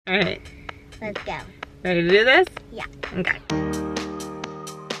All right. Let's go. Ready to do this? Yeah. Okay.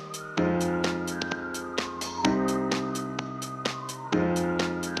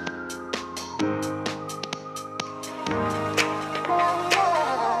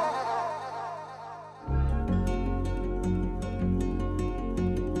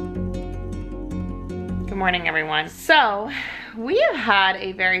 Good morning, everyone. So, we have had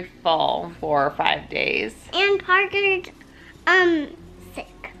a very full 4 or 5 days. And Parker's,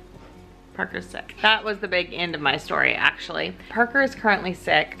 sick. Parker's sick. That was the big end of my story, actually. Parker is currently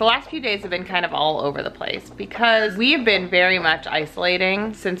sick. The last few days have been kind of all over the place because we have been very much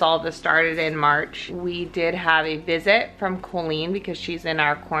isolating since all of this started in March. We did have a visit from Colleen because she's in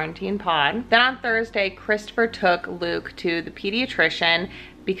our quarantine pod. Then on Thursday, Christopher took Luke to the pediatrician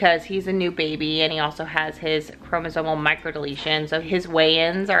because he's a new baby and he also has his chromosomal microdeletion. So his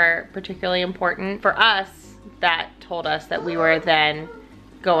weigh-ins are particularly important. For us, that told us that we were then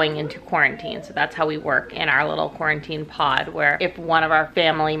going into quarantine. So that's how we work in our little quarantine pod, where if one of our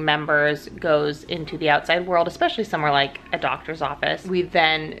family members goes into the outside world, especially somewhere like a doctor's office, we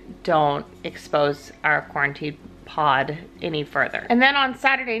then don't expose our quarantine pod any further. And then on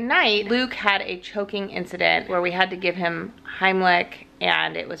Saturday night, Luke had a choking incident where we had to give him Heimlich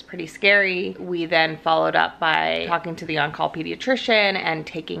and it was pretty scary. We then followed up by talking to the on-call pediatrician and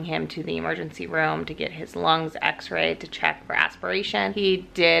taking him to the emergency room to get his lungs x-rayed to check for aspiration. He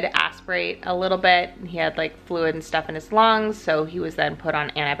did aspirate a little bit. He had like fluid and stuff in his lungs, so he was then put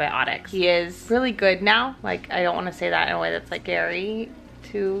on antibiotics. He is really good now. Like, I don't want to say that in a way that's like scary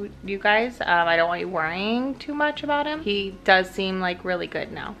to you guys. I don't want you worrying too much about him. He does seem like really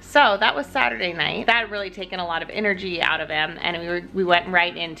good now. So that was Saturday night. That had really taken a lot of energy out of him, and we went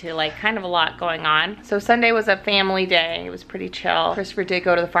right into like kind of a lot going on. So Sunday was a family day. It was pretty chill. Christopher did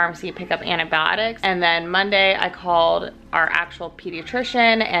go to the pharmacy and pick up antibiotics, and then Monday I called our actual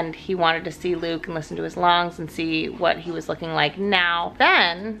pediatrician and he wanted to see Luke and listen to his lungs and see what he was looking like now.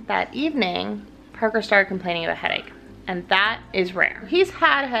 Then that evening, Parker started complaining of a headache. And that is rare. He's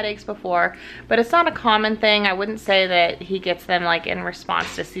had headaches before, but it's not a common thing. I wouldn't say that he gets them like in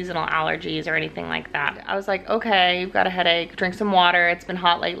response to seasonal allergies or anything like that. I was like, okay, you've got a headache, drink some water. It's been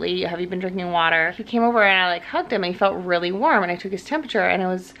hot lately. Have you been drinking water? He came over and I like hugged him and he felt really warm, and I took his temperature and it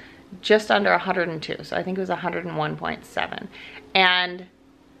was just under 102. So I think it was 101.7. And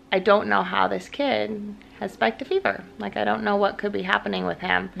I don't know how this kid has spiked a fever. Like, I don't know what could be happening with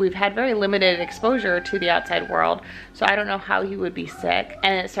him. We've had very limited exposure to the outside world, so I don't know how he would be sick.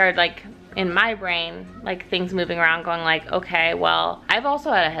 And it started like in my brain, like things moving around going like, okay, well, I've also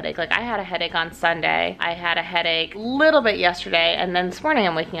had a headache. Like, I had a headache on Sunday. I had a headache a little bit yesterday, and then this morning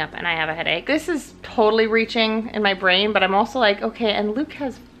I'm waking up and I have a headache. This is totally reaching in my brain, but I'm also like, okay, and Luke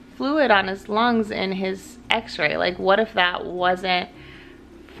has fluid on his lungs in his x-ray. Like, what if that wasn't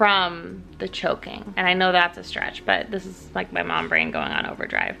from the choking? And I know that's a stretch, but this is like my mom brain going on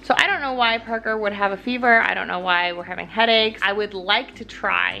overdrive. So I don't know why Parker would have a fever. I don't know why we're having headaches. I would like to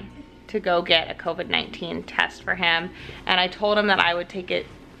try to go get a COVID-19 test for him. And I told him that I would take it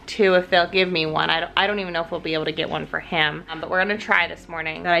too if they'll give me one. I don't even know if we'll be able to get one for him. But we're gonna try this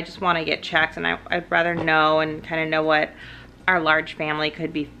morning. That I just wanna get checked, and I'd rather know and kind of know what our large family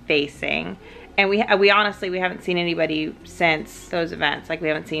could be facing. And we honestly, we haven't seen anybody since those events. Like, we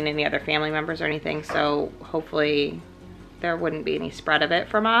haven't seen any other family members or anything, so hopefully there wouldn't be any spread of it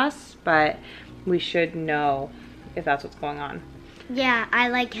from us, but we should know if that's what's going on. Yeah, I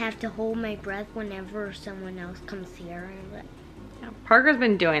like have to hold my breath whenever someone else comes here. Yeah, Parker's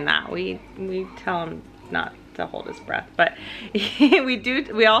been doing that. We tell him not to hold his breath, but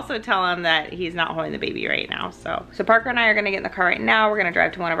we also tell him that he's not holding the baby right now. So Parker and I are gonna get in the car right now. We're gonna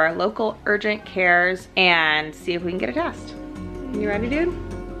drive to one of our local urgent cares and see if we can get a test. You ready, dude?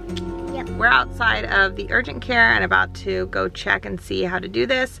 Yep. We're outside of the urgent care and about to go check and see how to do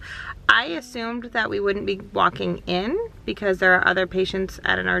this. I assumed that we wouldn't be walking in because there are other patients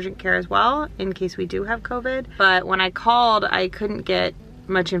at an urgent care as well in case we do have COVID. But when I called, I couldn't get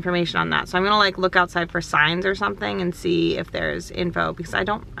much information on that. So I'm gonna like look outside for signs or something and see if there's info, because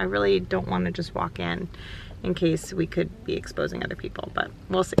I really don't want to just walk in case we could be exposing other people, but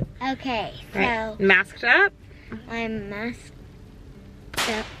we'll see. Okay, so right. Masked up? I'm masked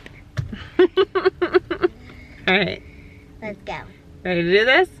up. All right. Let's go. Ready to do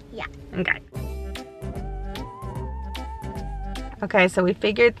this? Yeah. Okay. Okay, so we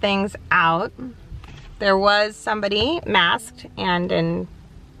figured things out. There was somebody masked and in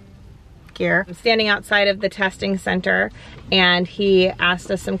here. I'm standing outside of the testing center, and he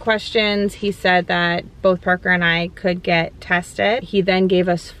asked us some questions. He said that both Parker and I could get tested. He then gave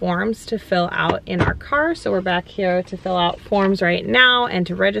us forms to fill out in our car. So we're back here to fill out forms right now and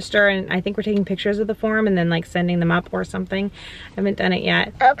to register. And I think we're taking pictures of the form and then like sending them up or something. I haven't done it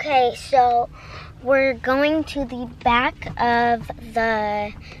yet. Okay, so we're going to the back of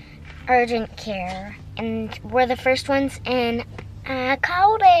the urgent care, and we're the first ones in. I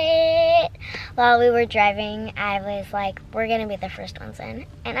called it. While we were driving, I was like, we're gonna be the first ones in.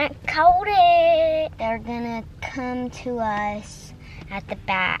 And I called it. They're gonna come to us at the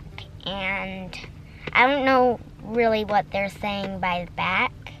back. And I don't know really what they're saying by the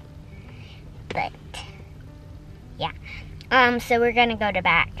back. But, yeah. So we're gonna go to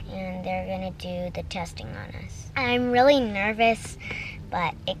back. And they're gonna do the testing on us. I'm really nervous,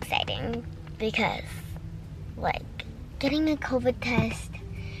 but exciting. Because, like, getting a COVID test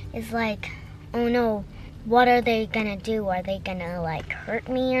is like, oh no, what are they gonna do? Are they gonna like hurt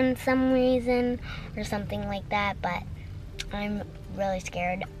me in some reason or something like that? But I'm really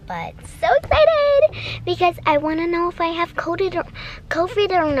scared, but so excited because I wanna know if I have COVID or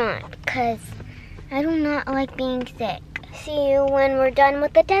not, because I do not like being sick. See you when we're done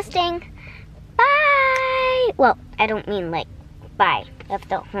with the testing. Bye! Well, I don't mean like bye of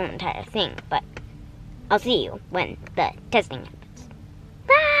the whole entire thing, but I'll see you when the testing happens.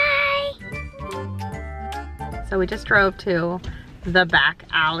 Bye! So we just drove to the back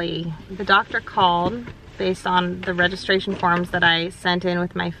alley. The doctor called based on the registration forms that I sent in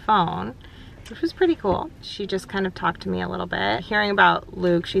with my phone, which was pretty cool. She just kind of talked to me a little bit. Hearing about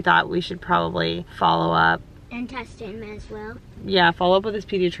Luke, she thought we should probably follow up. And test him as well. Yeah, follow up with his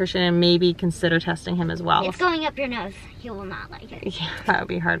pediatrician and maybe consider testing him as well. It's going up your nose. He will not like it. Yeah, that would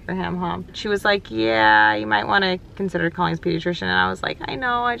be hard for him, huh? She was like, yeah, you might want to consider calling his pediatrician. And I was like, I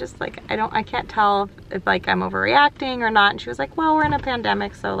know, I just like, I can't tell if like I'm overreacting or not. And she was like, well, we're in a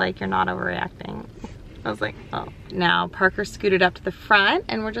pandemic, so like you're not overreacting. I was like, oh. Now Parker scooted up to the front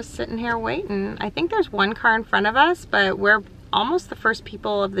and we're just sitting here waiting. I think there's one car in front of us, but we're almost the first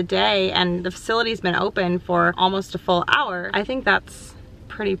people of the day and the facility's been open for almost a full hour. I think that's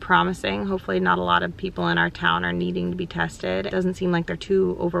pretty promising. Hopefully not a lot of people in our town are needing to be tested. It doesn't seem like they're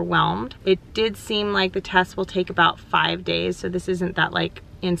too overwhelmed. It did seem like the test will take about 5 days, so this isn't that like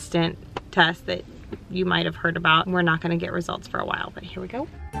instant test that you might have heard about. We're not gonna get results for a while, but here we go.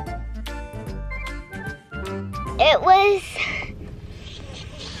 It was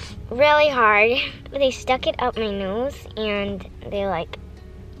really hard. They stuck it up my nose and they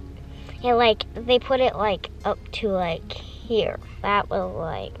they put it like up to like here. That was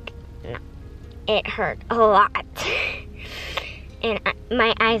like, no, it hurt a lot. And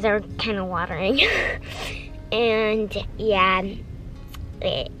my eyes are kind of watering. And yeah,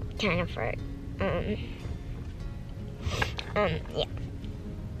 it kind of hurt. Yeah.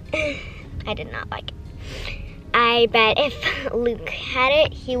 I did not like it. I bet if Luke had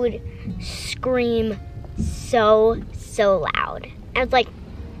it, he would scream so loud. I was like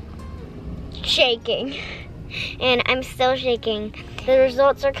shaking, and I'm still shaking. The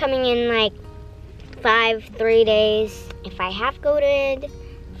results are coming in like 3 days. If I have COVID,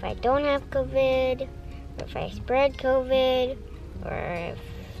 if I don't have COVID, or if I spread COVID, or if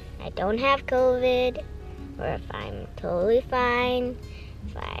I don't have COVID, or if I'm totally fine,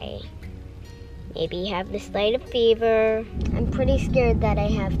 if I maybe have the slight of fever. I'm pretty scared that I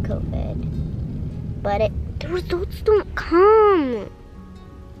have COVID. But the results don't come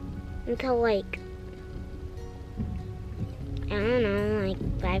until like, I don't know, like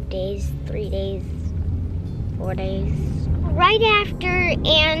 5 days, 3 days, 4 days. Right after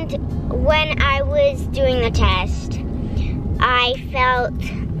and when I was doing the test, I felt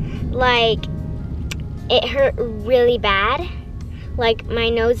like it hurt really bad. Like my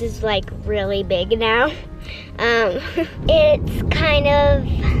nose is like really big now. It's kind of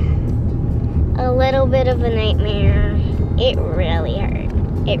a little bit of a nightmare. It really hurt.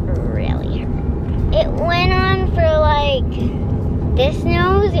 It really hurt. It went on for like this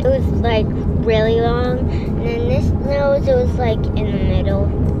nose, it was like really long. And then this nose, it was like in the middle.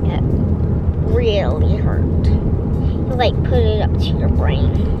 It really hurt. You like put it up to your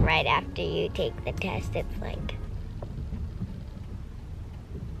brain. Right after you take the test, it's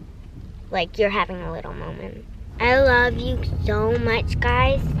like you're having a little moment. I love you so much,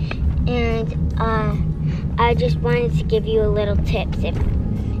 guys, and I just wanted to give you a little tips if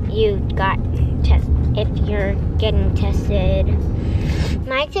you're getting tested.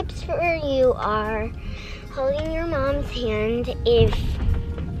 My tips for you are holding your mom's hand if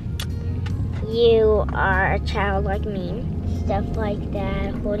you are a child like me. stuff like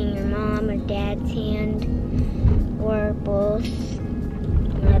that, holding your mom or dad's hand, or both.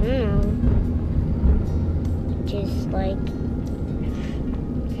 I don't know. Just like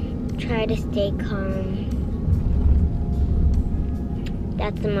try to stay calm.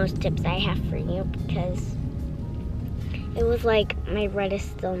 That's the most tips I have for you, because it was like my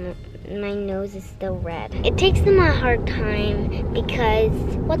nose is still red. It takes them a hard time because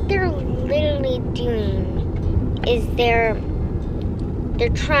what they're literally doing is they're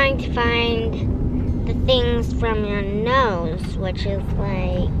trying to find the things from your nose, which is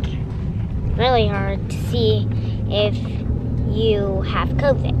like really hard to see if you have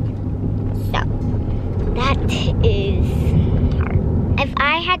COVID. So that is hard. If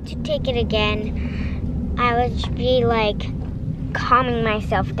I had to take it again, I would be like calming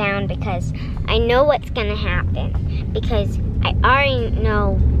myself down, because I know what's gonna happen, because I already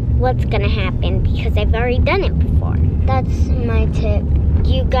know what's gonna happen because I've already done it before. That's my tip.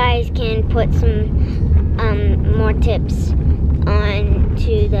 You guys can put some more tips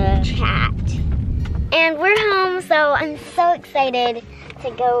onto the chat. And we're home, so I'm so excited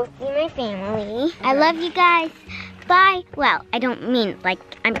to go see my family. I love you guys. Bye. Well, I don't mean like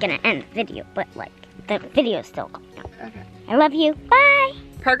I'm gonna end the video, but like the video's still going on. Okay. I love you. Bye.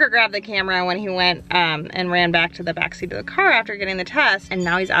 Parker grabbed the camera when he went and ran back to the backseat of the car after getting the test, and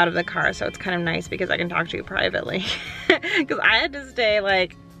now he's out of the car, so it's kind of nice because I can talk to you privately. Because I had to stay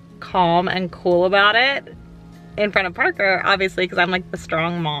like calm and cool about it in front of Parker, obviously, because I'm like the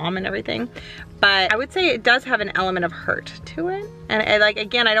strong mom and everything. But I would say it does have an element of hurt to it. And like,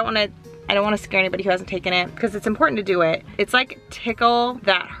 again, I don't want to scare anybody who hasn't taken it, because it's important to do it. It's like tickle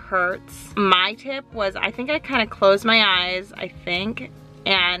that hurts. My tip was, I think I kind of closed my eyes, I think,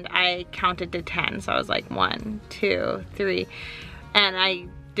 and I counted to 10. So I was like 1, 2, 3. And I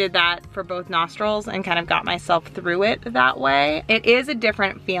did that for both nostrils and kind of got myself through it that way. It is a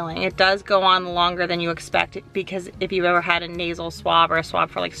different feeling. It does go on longer than you expect, because if you've ever had a nasal swab or a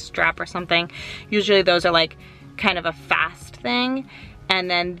swab for like strep or something, usually those are like kind of a fast thing. And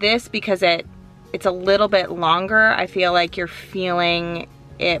then this, because it's a little bit longer, I feel like you're feeling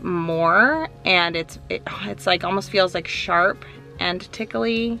it more, and it's like almost feels like sharp and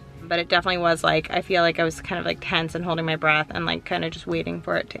tickly. But it definitely was like, I feel like I was kind of like tense and holding my breath and like kind of just waiting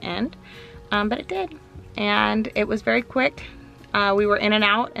for it to end. But it did, and it was very quick. We were in and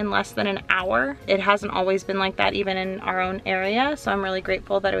out in less than an hour. It hasn't always been like that, even in our own area, so I'm really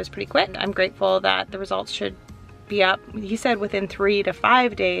grateful that it was pretty quick. I'm grateful that the results should be up, he said, within 3 to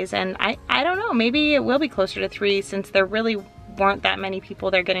 5 days, and I don't know, maybe it will be closer to 3, since there really weren't that many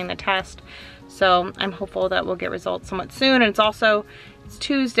people there getting the test. So I'm hopeful that we'll get results somewhat soon. And it's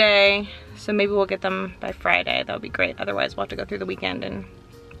Tuesday, so maybe we'll get them by Friday. That would be great. Otherwise we'll have to go through the weekend, and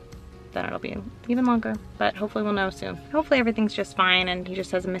then it'll be even longer. But hopefully we'll know soon. Hopefully everything's just fine, and he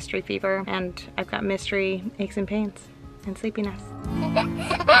just has a mystery fever, and I've got mystery aches and pains and sleepiness.